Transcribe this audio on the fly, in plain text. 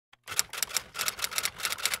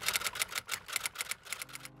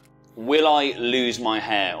Will I lose my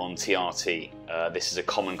hair on TRT? This is a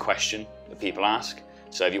common question that people ask.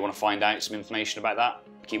 So if you want to find out some information about that,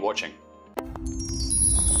 keep watching.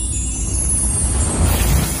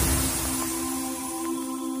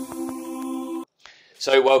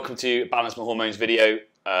 So welcome to Balance My Hormones video.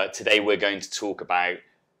 Today we're going to talk about,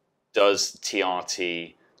 does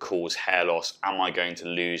TRT cause hair loss? Am I going to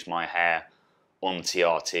lose my hair on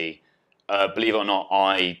TRT? Believe it or not,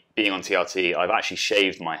 being on TRT, I've actually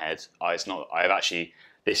shaved my head.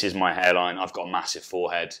 This is my hairline. I've got a massive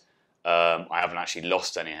forehead. I haven't actually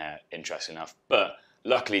lost any hair, interesting enough. But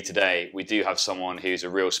luckily today, we do have someone who's a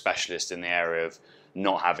real specialist in the area of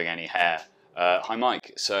not having any hair. Hi,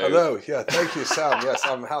 Mike. Hello. Yeah, thank you, Sam. Yes,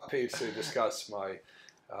 I'm happy to discuss my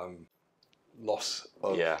loss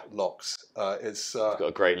of locks. It's got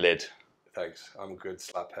a great lid. Thanks. I'm a good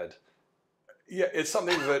slaphead. Yeah, it's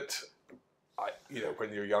something that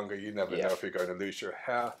when you're younger, you never know if you're going to lose your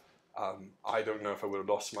hair. I don't know if I would have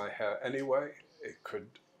lost my hair anyway. It could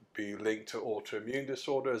be linked to autoimmune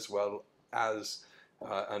disorder as well as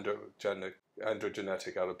androgenetic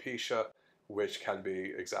alopecia, which can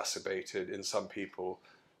be exacerbated in some people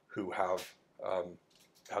who have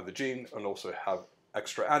the gene and also have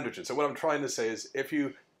extra androgen. So what I'm trying to say is, if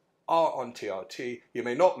you are on TRT, you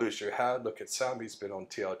may not lose your hair. Look at Sam, he's been on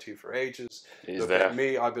TRT for ages. Look at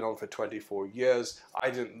me, I've been on for 24 years. I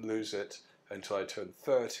didn't lose it until I turned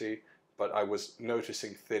 30, but I was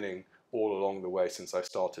noticing thinning all along the way since I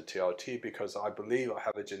started TRT, because I believe I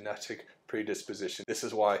have a genetic predisposition. This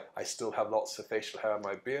is why I still have lots of facial hair on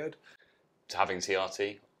my beard. To having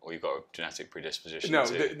TRT, or you've got a genetic predisposition? No,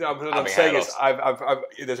 what I'm saying is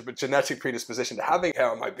there's a genetic predisposition to having hair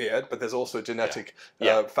on my beard, but there's also a genetic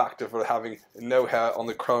factor for having no hair on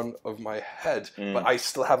the crown of my head. But I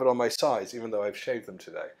still have it on my sides, even though I've shaved them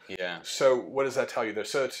today. Yeah. So what does that tell you? There's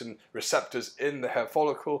certain receptors in the hair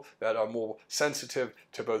follicle that are more sensitive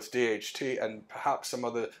to both DHT and perhaps some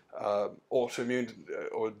other autoimmune,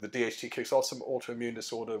 or the DHT kicks off some autoimmune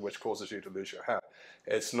disorder which causes you to lose your hair.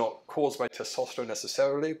 It's not caused by testosterone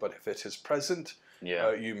necessarily, but if it is present,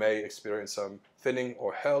 you may experience some thinning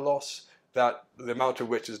or hair loss, that the amount of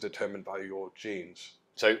which is determined by your genes.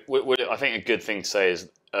 So I think a good thing to say is,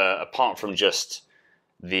 apart from just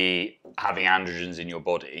the having androgens in your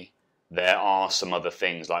body, there are some other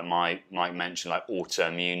things, like Mike mentioned, like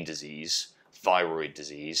autoimmune disease, thyroid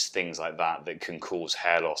disease, things like that, that can cause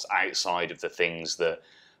hair loss outside of the things that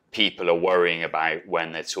people are worrying about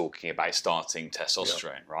when they're talking about starting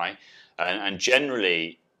testosterone, right? And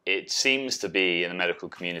generally, it seems to be in the medical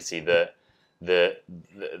community that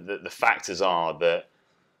the factors are that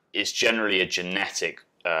it's generally a genetic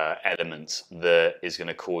element that is going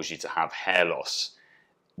to cause you to have hair loss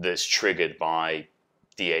that's triggered by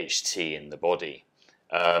DHT in the body.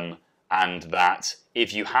 And that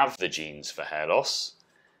if you have the genes for hair loss,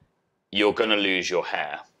 you're going to lose your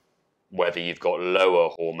hair, whether you've got lower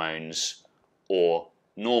hormones or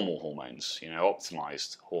normal hormones,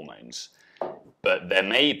 optimized hormones. But there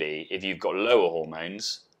may be, if you've got lower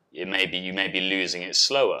hormones, you may be losing it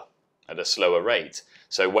slower, at a slower rate.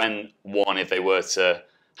 So if they were to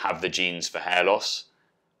have the genes for hair loss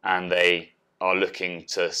and they are looking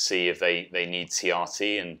to see if they need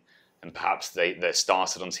TRT and perhaps they're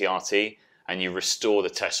started on TRT, and you restore the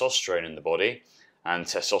testosterone in the body, and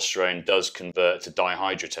testosterone does convert to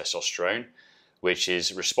dihydrotestosterone, which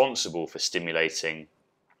is responsible for stimulating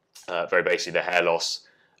very basically the hair loss.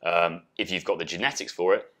 If you've got the genetics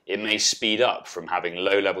for it, it may speed up from having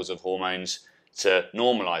low levels of hormones to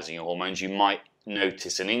normalizing your hormones. You might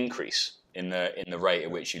notice an increase in the rate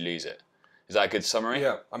at which you lose it. Is that a good summary?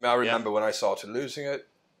 Yeah, I remember when I started losing it,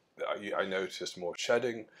 I noticed more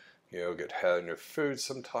shedding. You get hair in your food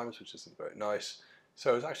sometimes, which isn't very nice.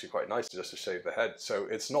 So it's actually quite nice just to shave the head. So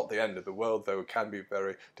it's not the end of the world, though it can be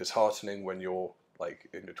very disheartening when you're like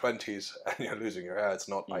in your 20s and you're losing your hair. It's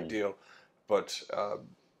not ideal. But,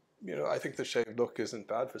 I think the shaved look isn't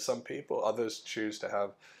bad for some people. Others choose to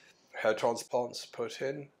have hair transplants put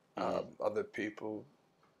in. Other people,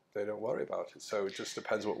 they don't worry about it. So it just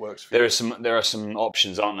depends what works for you. There are some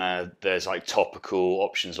options, aren't there? There's like topical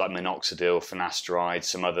options like minoxidil, finasteride,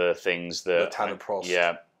 some other things that... Latanoprost.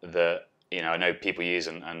 Yeah, that... I know people use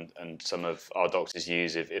and some of our doctors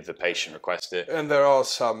use if the patient requests it. And there are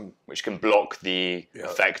some which can block the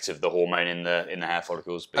effect of the hormone in the hair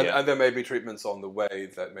follicles. But and there may be treatments on the way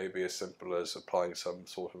that may be as simple as applying some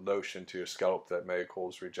sort of lotion to your scalp that may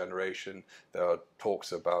cause regeneration. There are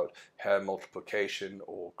talks about hair multiplication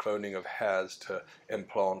or cloning of hairs to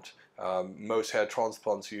implant Most hair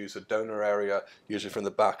transplants use a donor area, usually from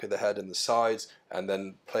the back of the head and the sides, and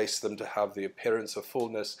then place them to have the appearance of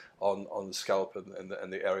fullness on the scalp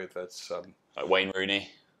and the area that's... like Wayne Rooney.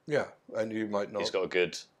 Yeah, and you might not... He's got a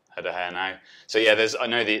good head of hair now. So yeah, I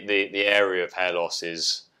know the area of hair loss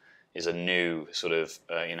is a new sort of,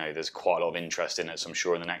 there's quite a lot of interest in it, so I'm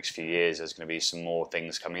sure in the next few years there's going to be some more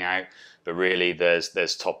things coming out. But really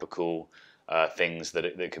there's topical things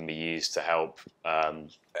that can be used to help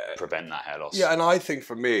prevent that hair loss. Yeah, and I think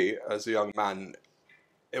for me, as a young man,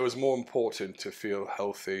 it was more important to feel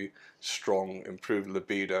healthy, strong, improved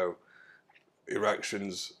libido,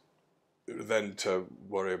 erections, than to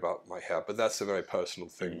worry about my hair. But that's a very personal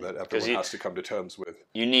thing that everyone has to come to terms with.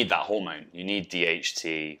 You need that hormone. You need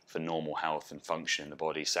DHT for normal health and function in the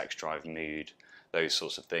body, sex drive, mood, those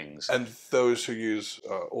sorts of things. And those who use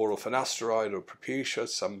oral finasteride or Propecia,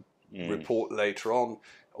 some report later on,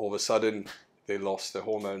 all of a sudden they lost their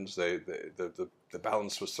hormones, the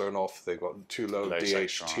balance was thrown off, they got too low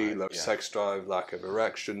DHT, low sex drive, lack of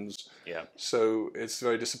erections. Yeah. So it's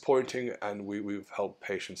very disappointing, and we've helped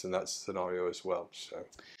patients in that scenario as well.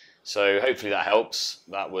 So hopefully that helps.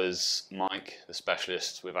 That was Mike, the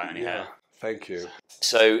specialist without any hair. Thank you.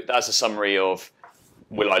 So that's a summary of,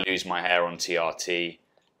 will I lose my hair on TRT?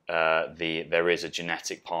 There is a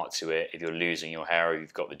genetic part to it. If you're losing your hair, or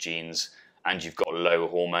you've got the genes and you've got low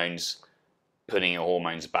hormones, putting your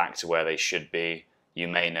hormones back to where they should be, you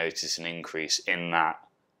may notice an increase in that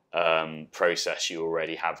process you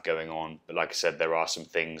already have going on. But like I said, there are some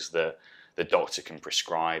things that the doctor can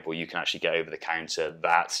prescribe, or you can actually get over the counter,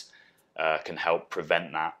 that can help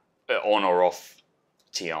prevent that on or off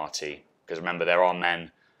TRT. Because remember, there are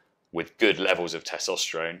men with good levels of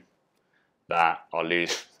testosterone that are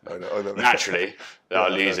naturally are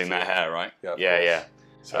losing their hair, right? Yeah.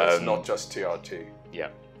 So it's not just TRT.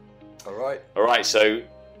 Yeah. All right. All right. So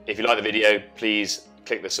if you like the video, please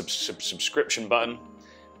click the subscription button,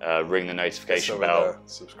 ring the notification bell. The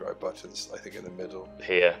subscribe buttons, I think, in the middle.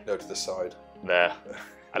 Here. No, to the side. There.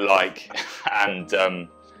 Like and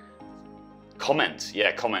comment.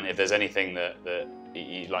 Yeah, comment if there's anything that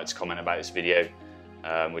you'd like to comment about this video.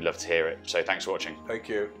 We'd love to hear it. So thanks for watching. Thank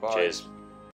you. Bye. Cheers.